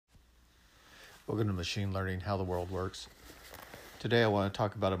Welcome to Machine Learning, How the World Works. Today I want to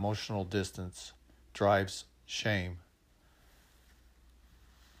talk about emotional distance drives shame.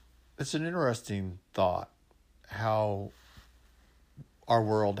 It's an interesting thought how our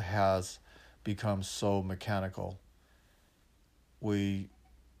world has become so mechanical. We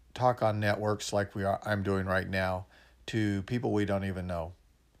talk on networks like I'm doing right now to people we don't even know.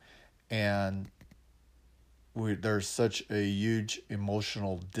 And there's such a huge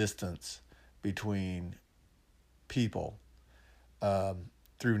emotional distance between people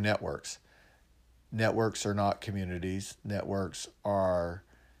through networks. Networks are not communities. Networks are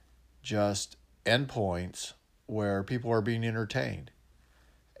just endpoints where people are being entertained.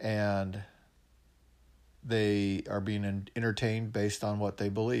 And they are being entertained based on what they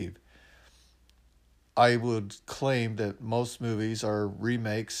believe. I would claim that most movies are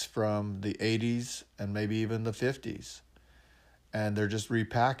remakes from the 80s and maybe even the 50s. And they're just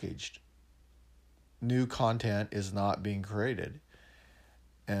repackaged. New content is not being created.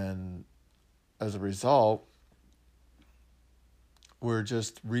 And as a result, we're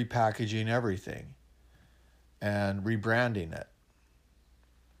just repackaging everything and rebranding it.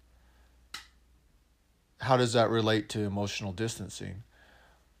 How does that relate to emotional distancing?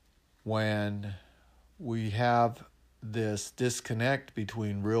 When we have this disconnect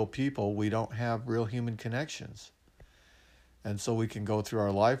between real people, we don't have real human connections. And so we can go through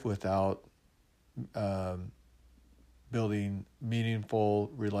our life without building meaningful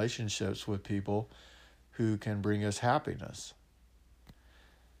relationships with people who can bring us happiness.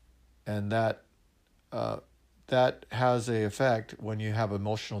 And that has an effect when you have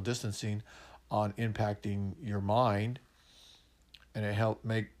emotional distancing on impacting your mind, and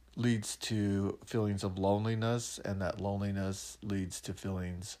it leads to feelings of loneliness, and that loneliness leads to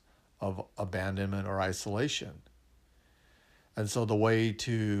feelings of abandonment or isolation. And so the way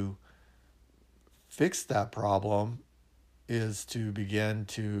to fix that problem is to begin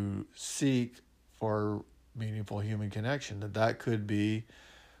to seek for meaningful human connection. And that could be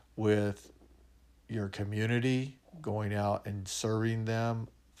with your community, going out and serving them,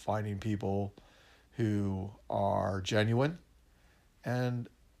 finding people who are genuine, and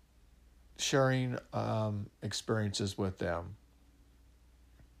sharing experiences with them.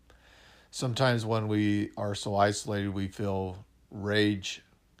 Sometimes when we are so isolated, we feel rage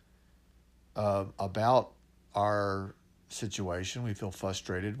about our situation. We feel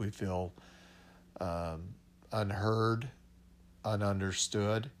frustrated. We feel unheard,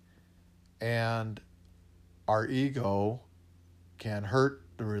 ununderstood. And our ego can hurt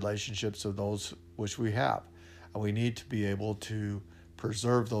the relationships of those which we have. And we need to be able to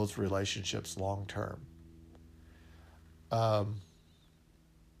preserve those relationships long term.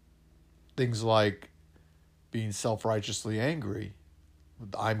 Things like being self-righteously angry.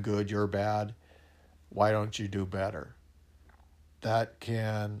 I'm good, you're bad. Why don't you do better? That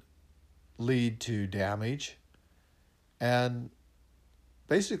can lead to damage. And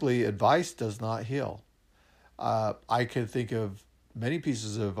basically, advice does not heal. I can think of many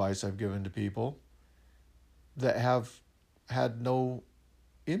pieces of advice I've given to people that have had no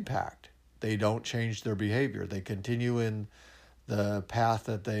impact. They don't change their behavior. They continue in the path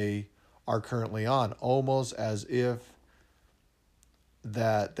that they are currently on, almost as if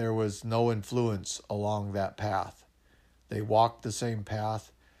that there was no influence along that path. They walk the same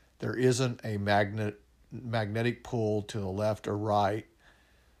path. There isn't a magnetic pull to the left or right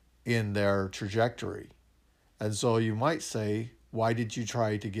in their trajectory. And so you might say, why did you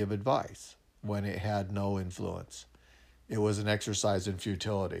try to give advice when it had no influence? It was an exercise in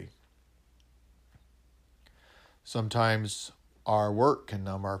futility. Sometimes our work can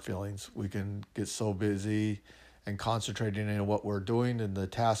numb our feelings. We can get so busy and concentrating on what we're doing in the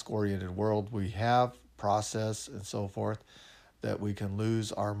task-oriented world we have, process, and so forth, that we can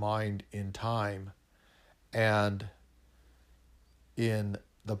lose our mind in time and in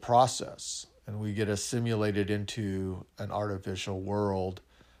the process. And we get assimilated into an artificial world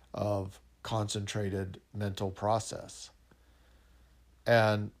of concentrated mental process.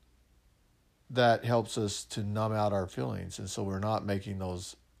 And that helps us to numb out our feelings. And so we're not making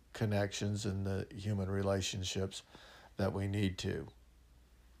those connections in the human relationships that we need to.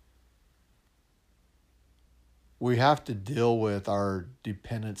 We have to deal with our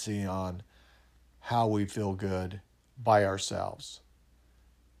dependency on how we feel good by ourselves.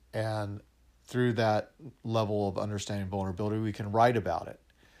 And through that level of understanding vulnerability, we can write about it.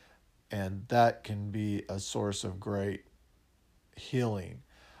 And that can be a source of great healing.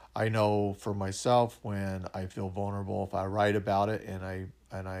 I know for myself, when I feel vulnerable, if I write about it and I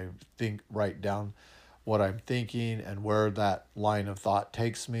write down what I'm thinking and where that line of thought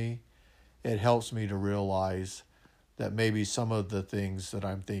takes me, it helps me to realize that maybe some of the things that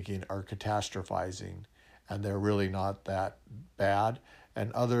I'm thinking are catastrophizing and they're really not that bad.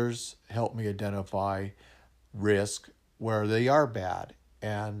 And others help me identify risk where they are bad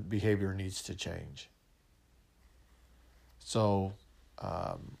and behavior needs to change. So,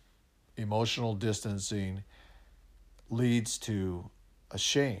 emotional distancing leads to a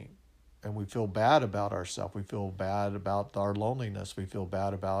shame, and we feel bad about ourselves. We feel bad about our loneliness. We feel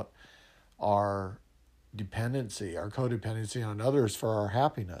bad about our dependency, our codependency on others for our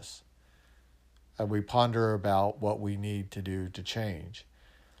happiness. And we ponder about what we need to do to change.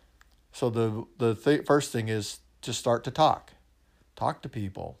 So the first thing is to start to talk. Talk to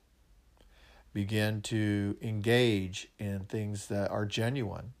people. Begin to engage in things that are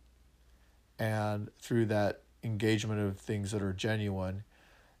genuine. And through that engagement of things that are genuine,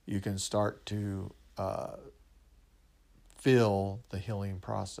 you can start to feel the healing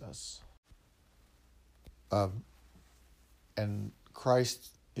process. And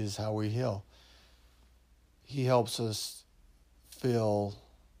Christ is how we heal. He helps us feel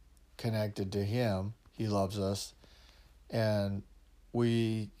connected to Him. He loves us, and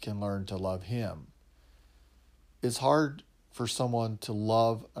we can learn to love Him. It's hard for someone to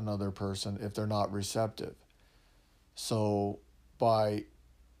love another person if they're not receptive. So by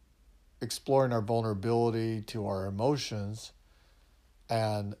exploring our vulnerability to our emotions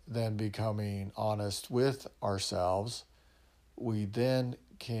and then becoming honest with ourselves, we then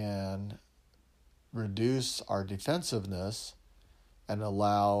can reduce our defensiveness and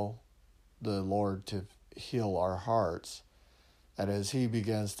allow the Lord to heal our hearts. And as He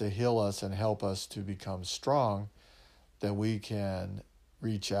begins to heal us and help us to become strong, then we can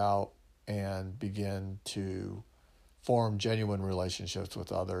reach out and begin to form genuine relationships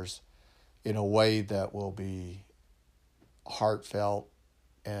with others in a way that will be heartfelt,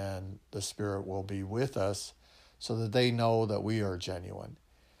 and the Spirit will be with us so that they know that we are genuine.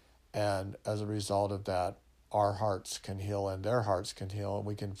 And as a result of that, our hearts can heal and their hearts can heal, and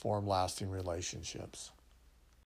we can form lasting relationships.